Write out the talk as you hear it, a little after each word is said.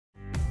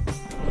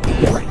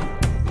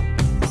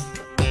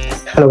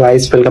Hello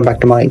guys, welcome back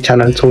to my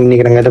channel. So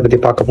இன்னைக்கு நாங்க இதை பத்தி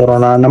பார்க்க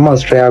போறோம்னா நம்ம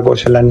Shreya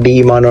Ghoshal and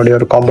Imman ஓட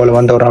ஒரு காம்போல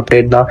வந்த ஒரு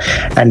அப்டேட் தான்.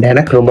 அண்ட்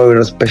எனக்கு ரொம்ப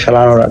ஒரு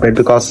ஸ்பெஷலான ஒரு அப்டேட்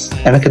பிகாஸ்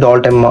எனக்கு இது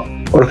ஆல் டைம்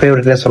ஒரு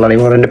ஃபேவரட்னே சொல்லலாம்.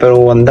 இவங்க ரெண்டு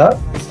பேரும் வந்தா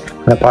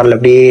அந்த பாடல்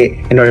அப்படியே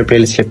என்னோட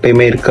பிளேலிஸ்ட்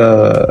எப்பயுமே இருக்க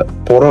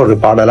போகிற ஒரு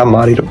பாடலாக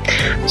மாறிடும்.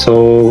 ஸோ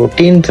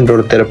டீன்ஸ்ன்ற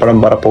ஒரு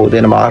திரைப்படம் வரப்போகுது.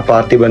 நம்ம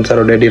பார்த்திபன்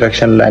சாரோட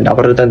டிரெக்ஷனில் அண்ட்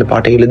அவர் தான் இந்த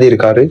பாட்டை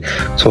எழுதியிருக்காரு.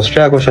 ஸோ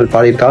Shreya Ghoshal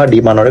பாடியிருக்காங்க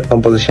டிமானோட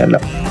கம்போசிஷனில்.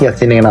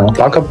 எஸ், இன்னைக்கு நாங்கள்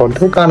பார்க்க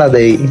போகிறது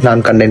காணாதை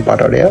நான் கண்டேன்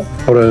பாட்டோடைய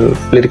ஒரு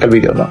லிரிக்கல்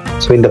வீடியோ தான்.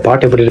 ஸோ இந்த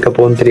பாட்டு எப்படி இருக்க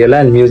போகுதுன்னு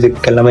தெரியல. அண்ட்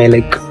மியூசிக் எல்லாமே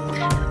like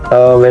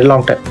very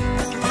long time.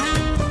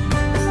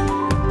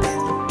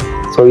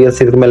 So S,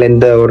 இதுக்கு மேலே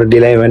எந்த ஒரு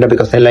டிலே வேண்டாம்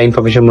பிகாஸ் எல்லா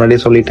இன்ஃபர்மேஷன் முன்னாடியே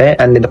சொல்லிட்டேன்.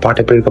 அண்ட் இந்த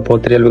பாட்டு எப்படி இருக்க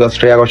போகுது தெரியல because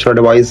Shreya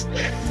Ghoshaloட voice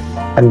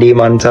and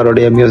Imman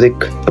சாரோடைய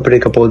music எப்படி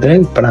இருக்க போகுதுன்னு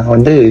இப்போ நாங்கள்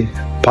வந்து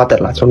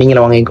பார்த்துடலாம். ஸோ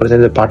நீங்களும் வாங்க எங்க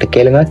இந்த பாட்டு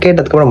கேளுங்க.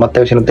 கேட்டதுக்கு அப்புறம்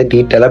மற்ற விஷயத்தை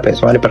டீட்டெயிலாக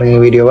பேசுவாங்க.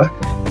 பாருங்க வீடியோவை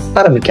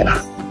ஆரம்பிக்கலாம்.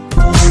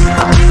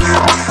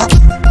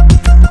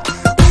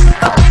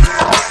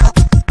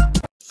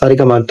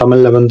 சரிகமா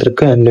தமிழ்ல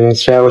வந்திருக்கு அண்ட்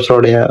Shreya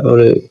Ghoshaloடைய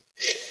ஒரு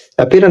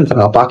அப்பியரன்ஸ்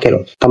நாங்கள்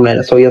பார்க்கலாம்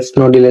தமிழில். So S,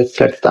 no delays,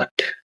 let's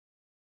start.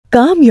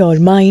 Calm your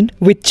mind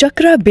with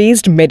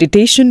chakra-based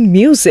meditation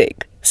music.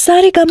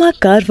 Saregama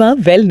Karwa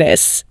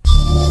Wellness.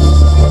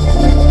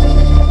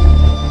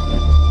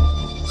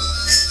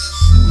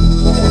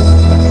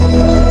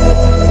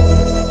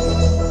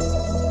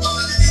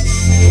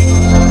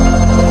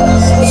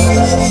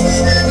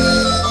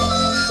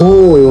 ஓ,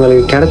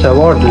 இவங்களுக்கு கிடைச்ச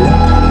அவார்ட் இல்லை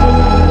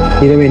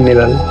இரவே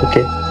நிழல்.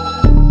 Okay,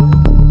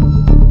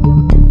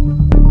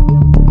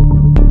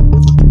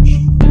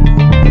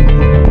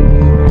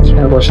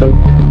 Shreya Ghoshal.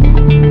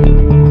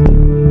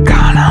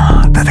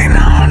 கானாததை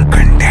நான்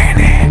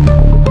கண்டேனே,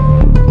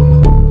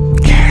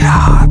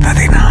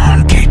 கேளாததை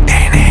நான்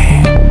கேட்டேனே.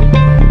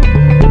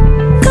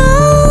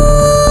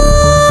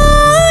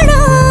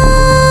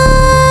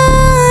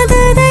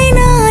 கானாததை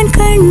நான்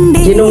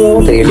கண்டேனே,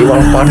 இன்னும் தெரியல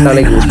இவங்க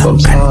பாடினாலே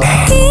கூஸ்பம்ஸ்.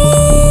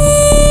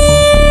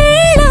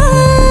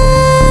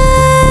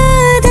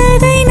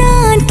 கேளாததை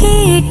நான்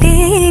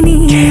கேட்டேனே,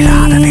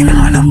 கேளாததை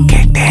நானும்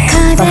கேட்டேன்.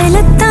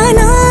 காதலத்தான்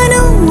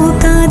நானும்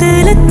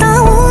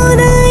காதலத்தான்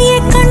ஓது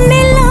என்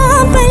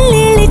கண்ணெல்லாம்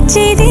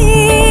பல்லிழிச்சதே.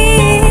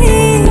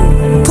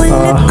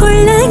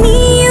 பொல்லுக்குள்ள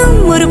நீயும்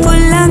ஒரு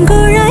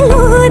பொல்லாங்குழல்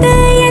ஊத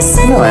என்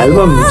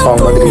ஆல்பம்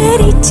சாங் மாதிரி.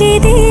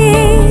 சங்கரிச்சதே.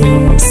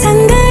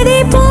 சங்கதி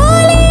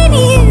போலே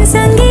நீ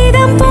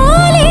சங்கீதம்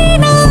போலே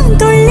நான்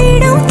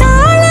துள்ளிடும்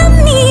தாளம்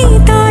நீ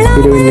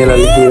தாளம் இரவே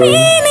நிழல் ஹீரோ.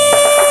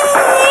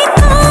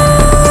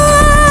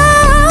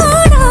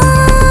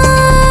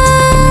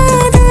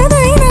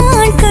 காணாததை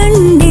நான்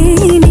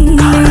கண்டேனே,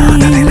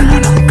 காணாததை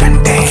நானும்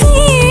கண்டேன்.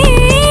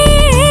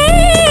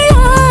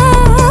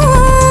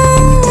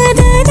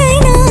 கேளாததை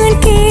நான்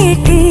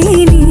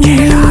கேட்டேனே.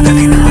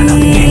 கேளாததை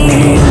நானும்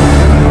கேட்டேன்.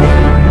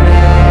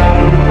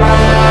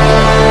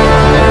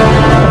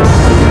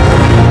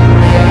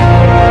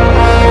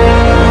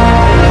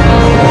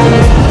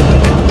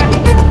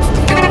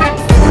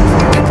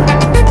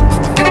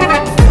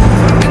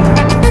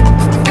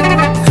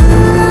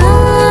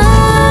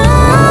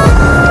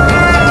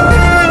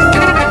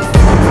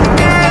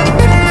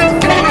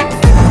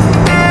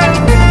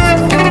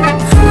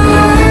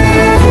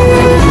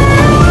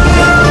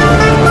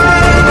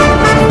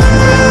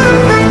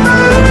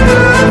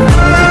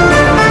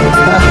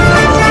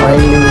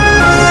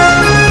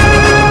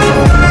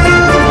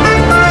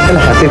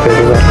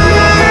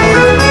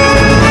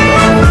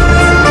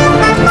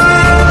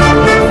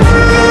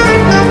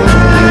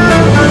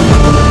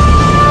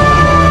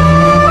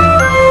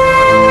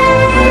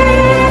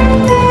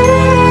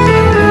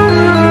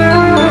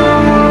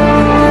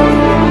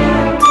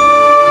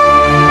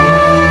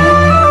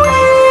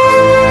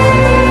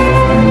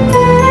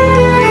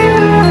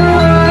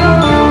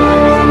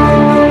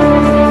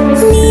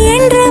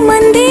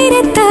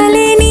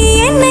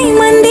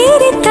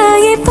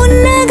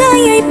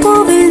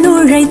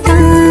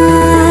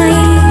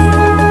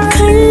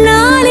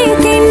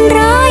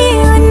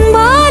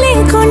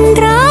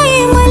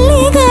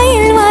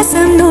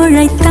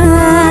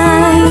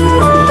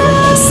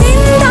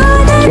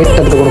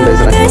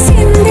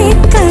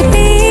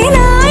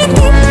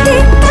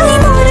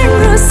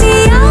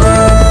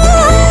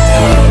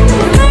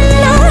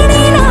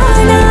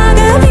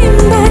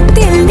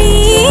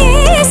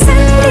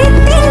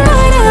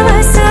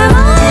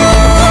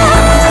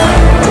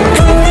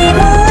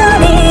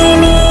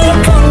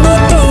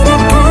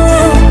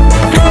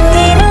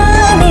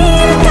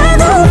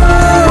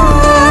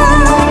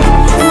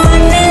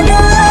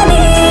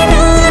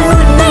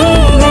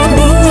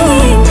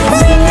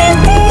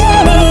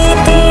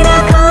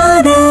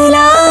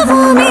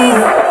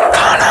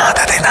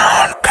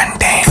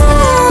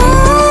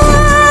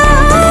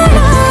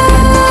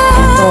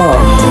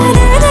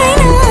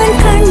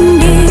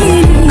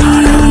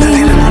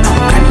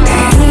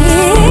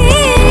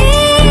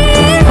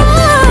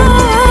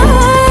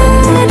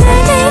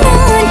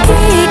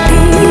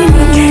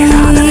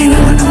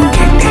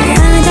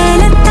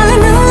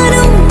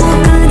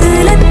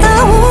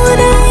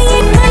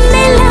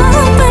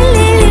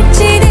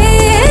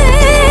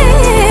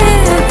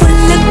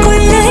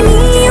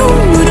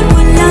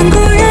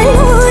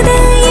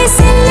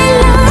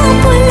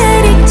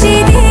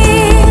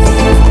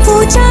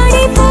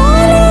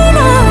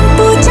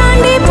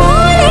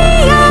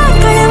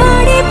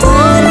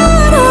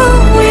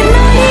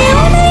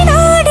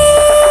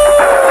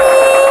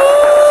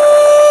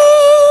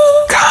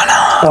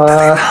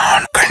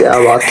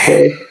 Okay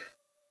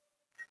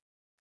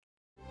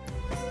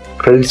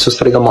credits to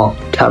Saregama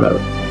channel.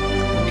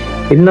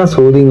 என்ன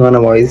சூதிங்கான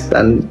voice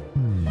and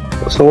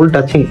soul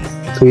touching.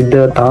 So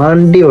இதை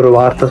தாண்டி ஒரு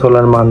வார்த்தை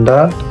சொல்லணுமா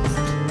இருந்தால்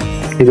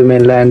இதுவுமே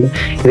இல்லை. அண்ட்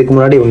இதுக்கு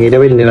முன்னாடி இவங்க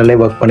இரவில் நிலையிலே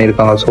ஒர்க்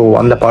பண்ணியிருக்காங்க. ஸோ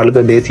அந்த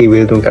பாடலுக்கு தேசிய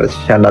விருதும்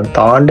கிடச்சிச்சு. அண்ட் அதை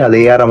தாண்டி அது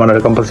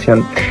AR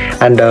composition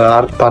and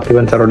R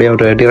Parthiban சாரோடைய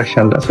ஒரு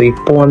டிரெக்ஷன். ஸோ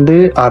இப்போ வந்து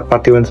R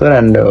Parthiban sir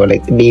and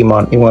like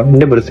Imman இவங்க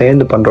 2 பேரும்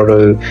சேர்ந்து பண்ணுற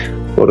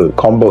ஒரு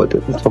காம்போ இது.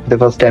 So the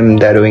first time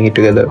they're doing it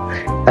together.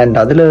 And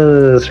அதில்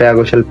ஸ்ரேயா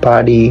கோஷல்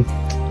பாடி,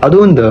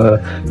 அதுவும் இந்த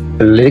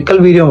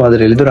லிரிக்கல் வீடியோ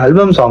மாதிரி இல்லை, இது ஒரு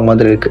ஆல்பம் சாங்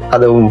மாதிரி இருக்குது.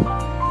 அதுவும்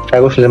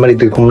ஸ்ரேயா கோஷல் இந்த மாதிரி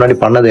இதுக்கு முன்னாடி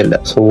பண்ணதே இல்லை.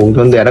 ஸோ இது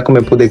வந்து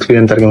எனக்குமே புது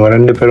எக்ஸ்பீரியன்ஸ் இருக்குங்க.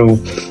 2 பேரும்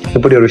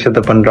இப்படி ஒரு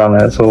விஷயத்த பண்ணுறாங்க.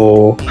 So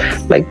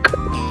like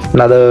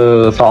another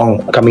song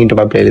coming to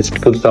my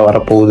playlist புதுசாக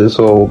வரப்போகுது.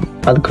 ஸோ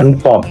அது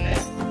கன்ஃபார்ம்.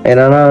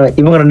 என்னன்னா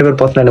இவங்க 2 பேர்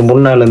பர்சனல் எனக்கு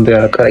முன்னாலேருந்து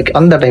எனக்கு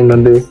அந்த டைம்ல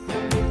வந்து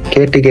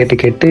கேட்டு கேட்டு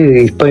கேட்டு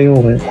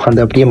இப்பயும் அந்த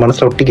அப்படியே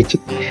மனசில் ஒட்டிக்கிச்சு.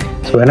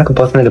 ஸோ எனக்கு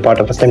பர்சனல் இந்த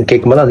பாட்டை ஃபஸ்ட் டைம்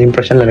கேட்கும்போது அது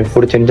இம்ப்ரெஷன் எனக்கு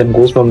பிடிச்சிருந்துச்சு. அண்ட்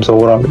கூஸ் பம்ப்ஸ்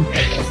ஓவரால்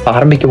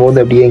ஆரம்பிக்கும்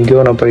போது அப்படியே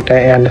எங்கேயோ நான்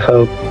போயிட்டேன். அண்ட்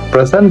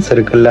ப்ரெசன்ஸ்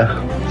இருக்குல்ல,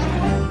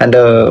 அண்ட்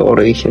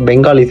ஒரு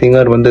பெங்காலி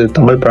சிங்கர் வந்து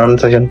தமிழ்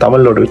ப்ரொனன்சியேஷன்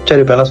தமிழோட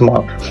உச்சரிப்பெல்லாம் சும்மா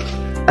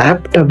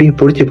ஆப்ட் அப்படியே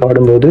பிடிச்சி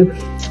பாடும்போது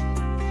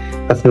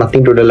that's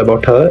nothing to tell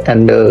about her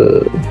and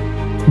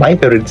my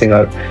favorite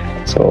singer.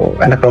 So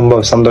எனக்கு ரொம்ப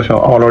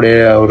சந்தோஷம் அவளுடைய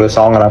ஒரு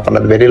சாங் நான்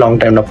பண்ணது. வெரி லாங்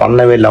டைம் நான்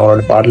பண்ணவே இல்லை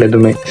அவளோட பாடல்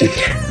எதுவுமே.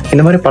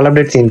 இந்த மாதிரி பல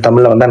அப்டேட்ஸ் இந்த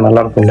தமிழில் வந்தால்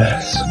நல்லா இருக்கும்ல.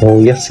 ஸோ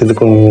எஸ்,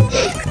 இதுக்கும்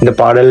இந்த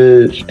பாடல்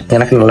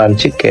எனக்கு நல்லா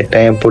இருந்துச்சு,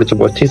 கேட்டேன், பிடிச்சி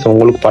போச்சு. ஸோ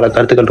உங்களுக்கு பல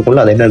கருத்துக்கள்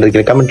இருக்கும்ல, அதை என்ன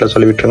இருக்கிற கமெண்ட்டில்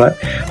சொல்லி விட்டுருங்க,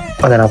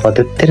 அதை நான்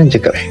பார்த்து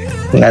தெரிஞ்சுக்கிறேன்.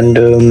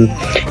 அண்டு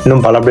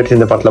இன்னும் பல அப்டேட்ஸ்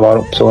இந்த படத்தில்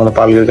வரும். ஸோ அந்த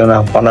பாடல்களுக்கு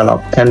நான்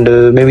பண்ணலாம். அண்டு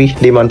மேபி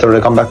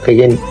டிமான்ஸோட கம்பேக்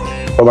அகெயின்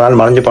ரொம்ப நாள்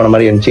மறைஞ்சு போன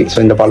மாதிரி இருந்துச்சு. ஸோ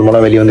இந்த பால்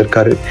மூலம் வெளியே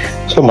வந்திருக்காரு.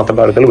 ஸோ மற்ற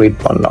பாடல்கள்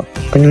வெயிட் பண்ணலாம்.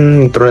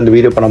 இத்தோட இந்த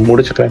வீடியோ நான்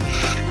முடிச்சுக்கிறேன்.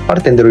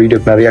 அடுத்து இந்த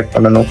வீடியோக்கு நான் ரியாக்ட்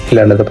பண்ணணும்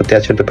இல்லை அதை பற்றி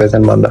எடுத்து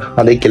பேசணுமா இருந்தால்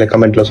அதை கீழே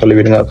கமெண்ட்டில் சொல்லி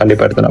விடுங்க.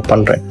 கண்டிப்பாக எடுத்து நான்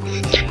பண்ணுறேன்.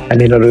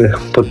 அண்ட் இன்னொரு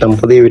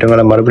புதிய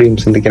வீடியோங்களை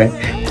மறுபடியும் சிந்திக்கிறேன்.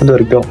 அது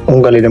வரைக்கும்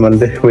உங்களிடம்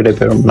வந்து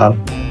விடைபெறும் நான்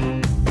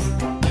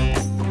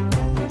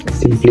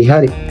சிம்பிளி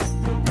ஹாரி.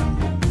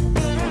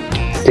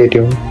 Stay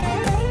tuned.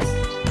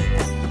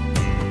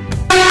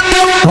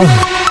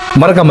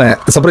 மறக்காம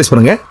சர்ப்ரைஸ்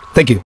பண்ணுங்க.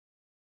 தேங்க்யூ.